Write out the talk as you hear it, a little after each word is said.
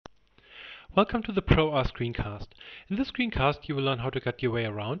Welcome to the ProR screencast. In this screencast, you will learn how to get your way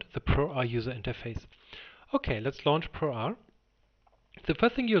around the ProR user interface. Okay, let's launch ProR. The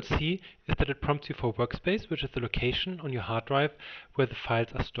first thing you'll see is that it prompts you for Workspace, which is the location on your hard drive where the files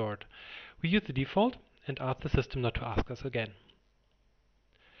are stored. We use the default and ask the system not to ask us again.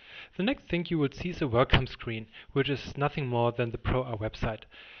 The next thing you will see is a welcome screen, which is nothing more than the ProR website.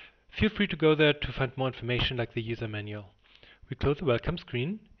 Feel free to go there to find more information like the user manual. We close the welcome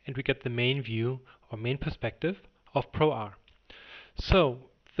screen and we get the main view or main perspective of ProR. So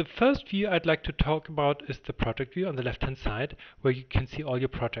the first view I'd like to talk about is the project view on the left hand side, where you can see all your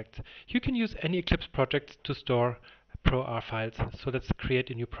projects. You can use any Eclipse projects to store ProR files. So let's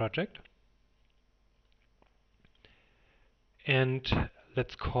create a new project and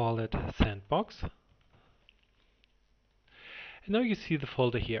let's call it Sandbox. And now you see the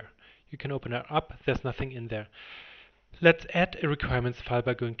folder here. You can open it up. There's nothing in there. Let's add a requirements file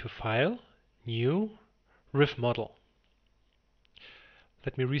by going to File, New, Riff Model.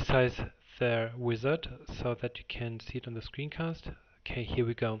 Let me resize the wizard so that you can see it on the screencast. Okay, here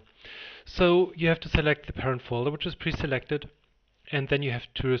we go. So you have to select the parent folder, which is pre-selected, and then you have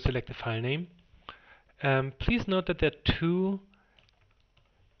to select the file name. Please note that there are two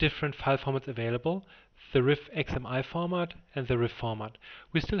different file formats available, the riff XMI format and the riff format.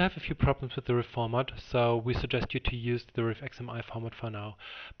 We still have a few problems with the riff format, so we suggest you to use the riff XMI format for now.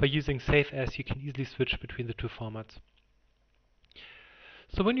 By using save as, you can easily switch between the two formats.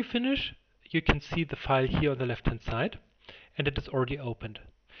 So when you finish, you can see the file here on the left hand side, and it is already opened.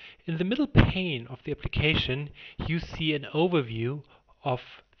 In the middle pane of the application, you see an overview of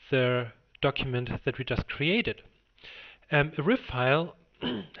the document that we just created. A riff file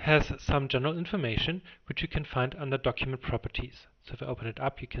has some general information which you can find under document properties. So if I open it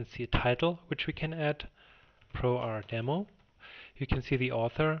up, you can see a title which we can add, ProR demo. You can see the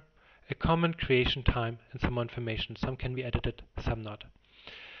author, a comment, creation time, and some more information. Some can be edited, some not.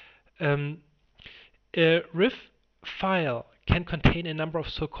 A riff file can contain a number of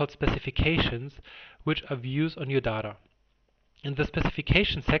so-called specifications which are views on your data. In the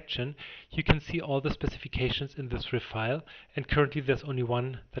specification section, you can see all the specifications in this riff file, and currently there's only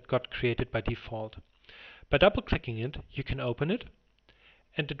one that got created by default. By double-clicking it, you can open it,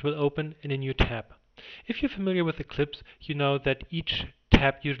 and it will open in a new tab. If you're familiar with Eclipse, you know that each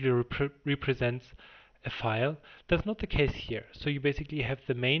tab usually represents a file. That's not the case here. So you basically have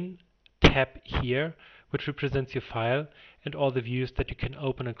the main tab here, which represents your file, and all the views that you can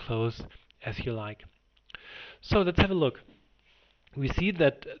open and close as you like. So let's have a look. We see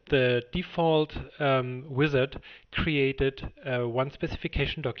that the default wizard created one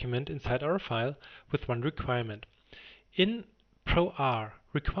specification document inside our file with one requirement. In ProR,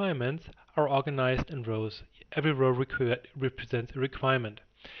 requirements are organized in rows. Every row represents a requirement.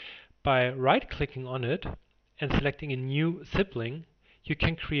 By right-clicking on it and selecting a new sibling, you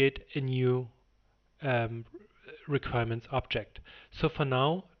can create a new requirements object. So for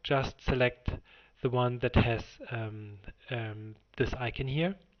now, just select the one that has this icon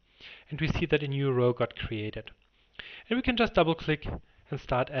here, and we see that a new row got created. And we can just double-click and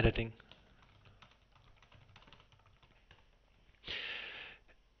start editing.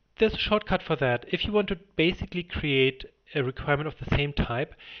 There's a shortcut for that. If you want to basically create a requirement of the same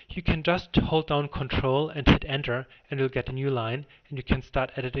type, you can just hold down Control and hit Enter, and you'll get a new line, and you can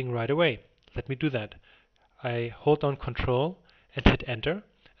start editing right away. Let me do that. I hold down Control and hit Enter, and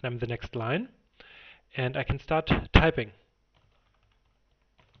I'm in the next line, and I can start typing.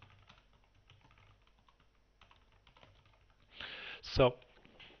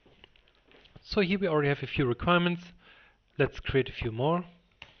 So here we already have a few requirements. Let's create a few more.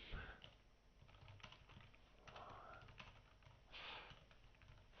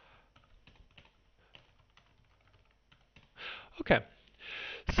 Okay,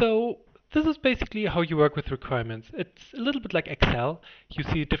 so this is basically how you work with requirements. It's a little bit like Excel. You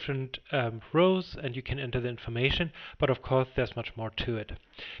see different rows and you can enter the information, but of course there's much more to it.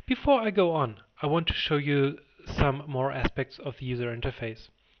 Before I go on, I want to show you some more aspects of the user interface.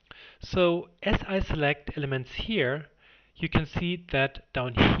 So as I select elements here, you can see that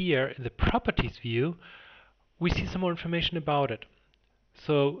down here in the properties view, we see some more information about it.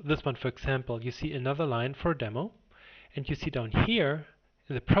 So this one, for example, you see another line for a demo, and you see down here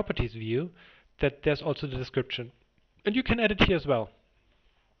in the properties view that there's also the description. And you can edit here as well.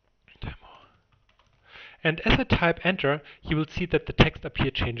 Demo. And as I type enter, you will see that the text up here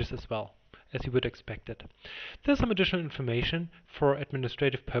changes as well, as you would expect it. There's some additional information for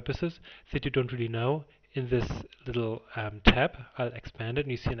administrative purposes that you don't really know in this little tab. I'll expand it,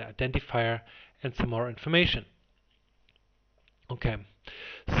 and you see an identifier and some more information. Okay,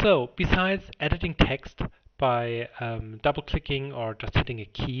 so besides editing text by double-clicking or just hitting a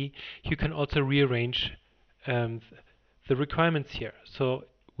key, you can also rearrange um, the requirements here. So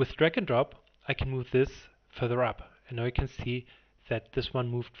with drag and drop, I can move this further up. And now you can see that this one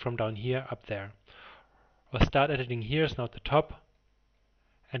moved from down here up there. Or start editing here is now at the top,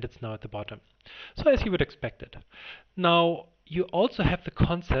 and it's now at the bottom. So as you would expect it. Now you also have the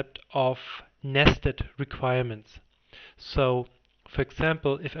concept of nested requirements. So for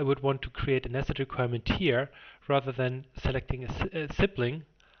example, if I would want to create a nested requirement here, rather than selecting a sibling,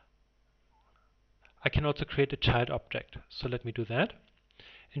 I can also create a child object. So let me do that.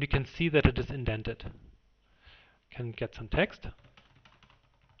 And you can see that it is indented. Can get some text.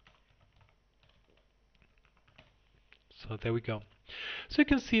 So there we go. So you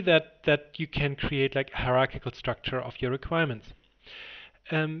can see that you can create like a hierarchical structure of your requirements.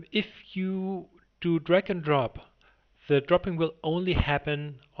 If you do drag and drop, the dropping will only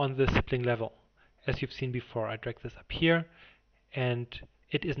happen on the sibling level. As you've seen before, I drag this up here and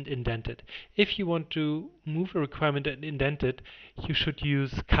it isn't indented. If you want to move a requirement and indent it, you should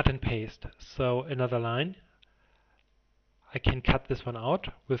use cut and paste. So another line, I can cut this one out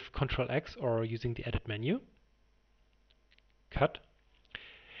with Ctrl X or using the edit menu. Cut.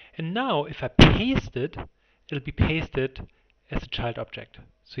 And now if I paste it, it'll be pasted as a child object.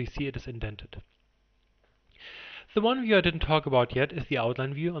 So you see it is indented. The one view I didn't talk about yet is the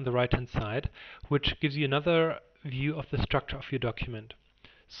outline view on the right hand side, which gives you another view of the structure of your document.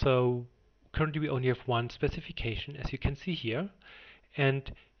 So currently we only have one specification, as you can see here,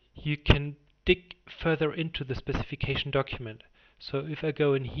 and you can dig further into the specification document. So if I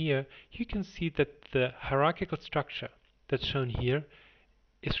go in here, you can see that the hierarchical structure that's shown here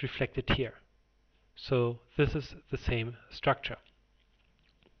is reflected here. So this is the same structure.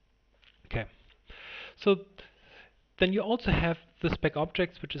 Okay. So then you also have the Spec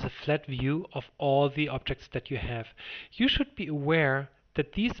Objects, which is a flat view of all the objects that you have. You should be aware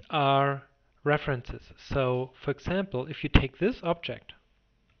that these are references. So for example, if you take this object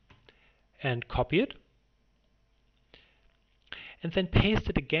and copy it and then paste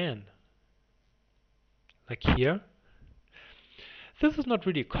it again, like here, this is not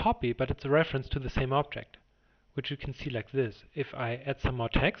really a copy, but it's a reference to the same object, which you can see like this. If I add some more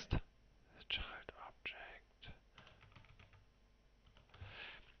text, child object,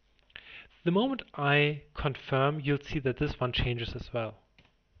 the moment I confirm, you'll see that this one changes as well.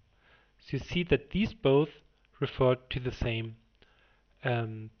 So you see that these both refer to the same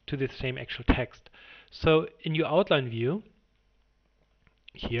actual text. So in your outline view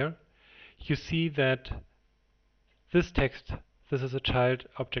here, you see that this text, this is a child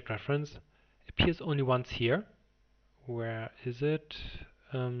object reference, appears only once here. Where is it?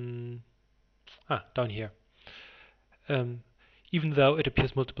 Down here. Even though it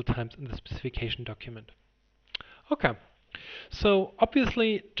appears multiple times in the specification document. Okay. So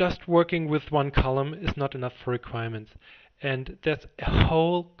obviously just working with one column is not enough for requirements. And there's a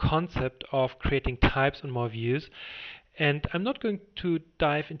whole concept of creating types and more views. And I'm not going to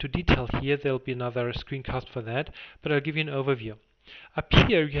dive into detail here. There'll be another screencast for that, but I'll give you an overview. Up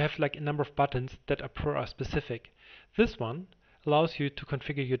here you have like a number of buttons that are ProR specific. This one allows you to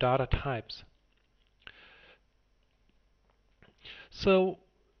configure your data types. So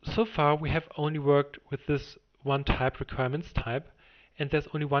far we have only worked with this one type, requirements type, and there's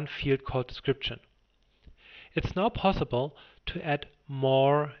only one field called description. It's now possible to add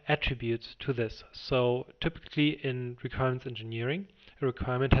more attributes to this. So typically in requirements engineering, a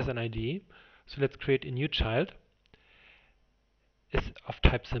requirement has an ID. So let's create a new child. It's of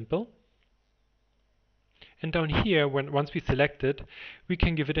type simple. And down here, once we select it, we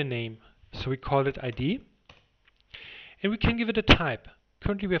can give it a name. So we call it ID. And we can give it a type.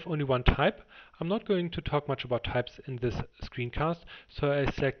 Currently we have only one type. I'm not going to talk much about types in this screencast, so I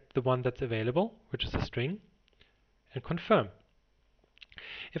select the one that's available, which is a string, and confirm.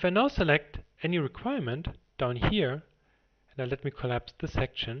 If I now select any requirement down here, and now let me collapse this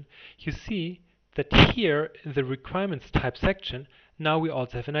section, you see that here in the requirements type section, now we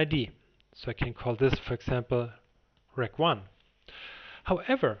also have an ID. So I can call this, for example, rec1.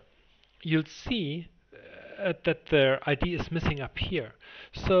 However, you'll see that the ID is missing up here.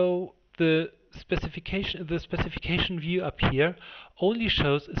 So the specification view up here only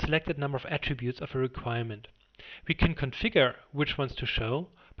shows a selected number of attributes of a requirement. We can configure which ones to show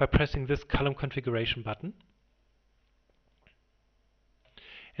by pressing this column configuration button.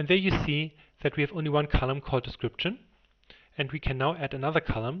 And there you see that we have only one column called description, and we can now add another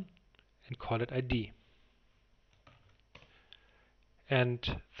column and call it ID.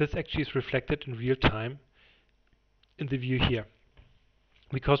 And this actually is reflected in real time in the view here.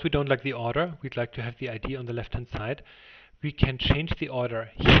 because we don't like the order, we'd like to have the ID on the left-hand side, we can change the order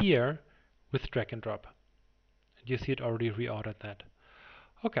here with drag and drop. And you see it already reordered that.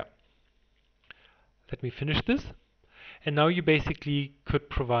 Okay. Let me finish this. And now you basically could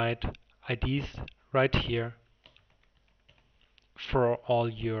provide IDs right here for all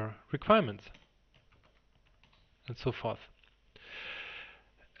your requirements and so forth.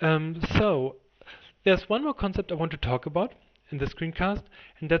 So there's one more concept I want to talk about in the screencast,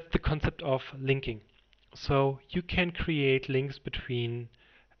 and that's the concept of linking. So you can create links between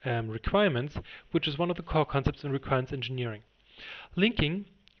requirements, which is one of the core concepts in requirements engineering. Linking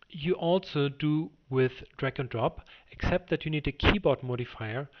you also do with drag and drop, except that you need a keyboard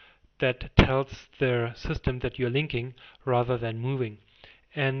modifier that tells the system that you're linking rather than moving.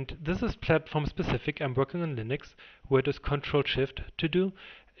 And this is platform specific. I'm working on Linux, where it is Control-Shift to do.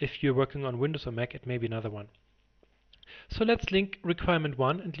 If you're working on Windows or Mac, it may be another one. So let's link requirement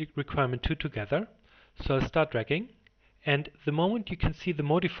 1 and requirement 2 together. So I'll start dragging, and the moment you can see the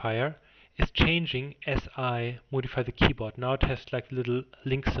modifier is changing as I modify the keyboard. Now it has like a little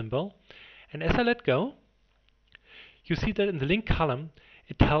link symbol, and as I let go, you see that in the link column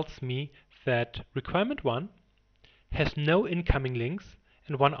it tells me that requirement 1 has no incoming links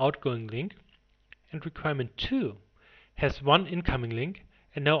and one outgoing link, and requirement 2 has one incoming link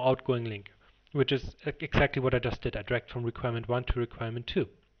and no outgoing link, which is exactly what I just did. I dragged from requirement 1 to requirement 2.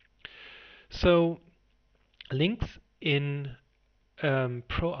 So links in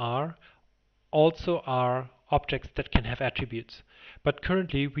ProR also are objects that can have attributes, but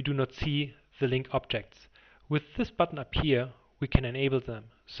currently we do not see the link objects. With this button up here, we can enable them.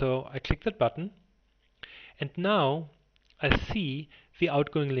 So I click that button, and now I see the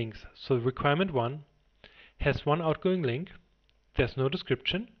outgoing links. So requirement 1 has one outgoing link, there's no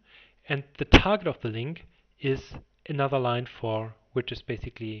description, and the target of the link is another line 4, which is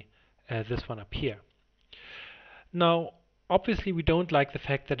basically this one up here. Now, obviously we don't like the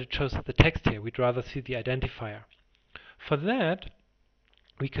fact that it shows the text here. We'd rather see the identifier. For that,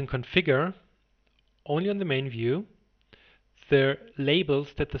 we can configure, only on the main view, the labels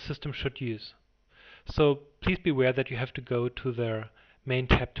that the system should use. So please be aware that you have to go to the main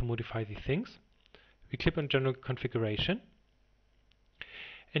tab to modify these things. We click on General Configuration,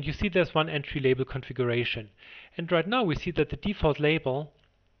 and you see there's one entry label configuration. And right now we see that the default label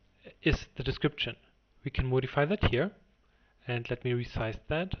is the description. We can modify that here, and let me resize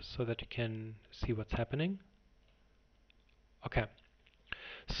that so that you can see what's happening. Okay,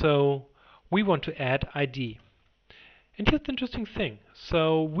 so we want to add ID. And here's the interesting thing.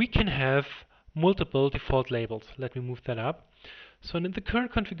 So we can have multiple default labels. Let me move that up. So in the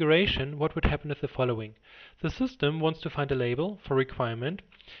current configuration, what would happen is the following. The system wants to find a label for requirement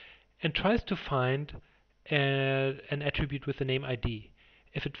and tries to find an attribute with the name ID.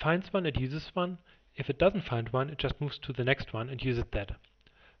 If it finds one, it uses one. If it doesn't find one, it just moves to the next one and uses that.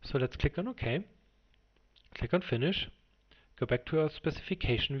 So let's click on OK, click on Finish, go back to our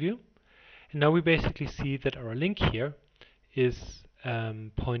specification view, and now we basically see that our link here is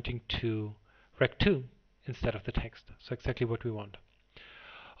pointing to rec2 instead of the text. So exactly what we want.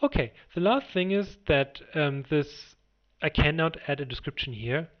 Okay, the last thing is that I cannot add a description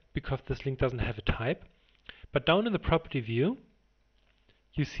here because this link doesn't have a type. But down in the property view,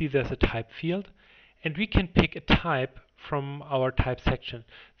 you see there's a type field, and we can pick a type from our type section.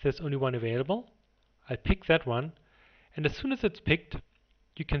 There's only one available. I pick that one, and as soon as it's picked,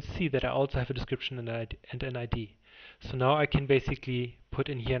 you can see that I also have a description and an ID. So now I can basically put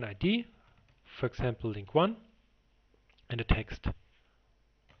in here an ID, for example link 1, and a text.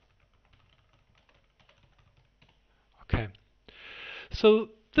 Okay, so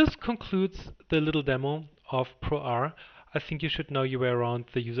this concludes the little demo of ProR. I think you should know your way around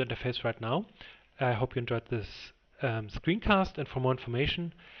the user interface right now. I hope you enjoyed this screencast, and for more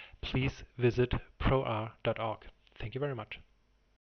information, please visit ProR.org. Thank you very much.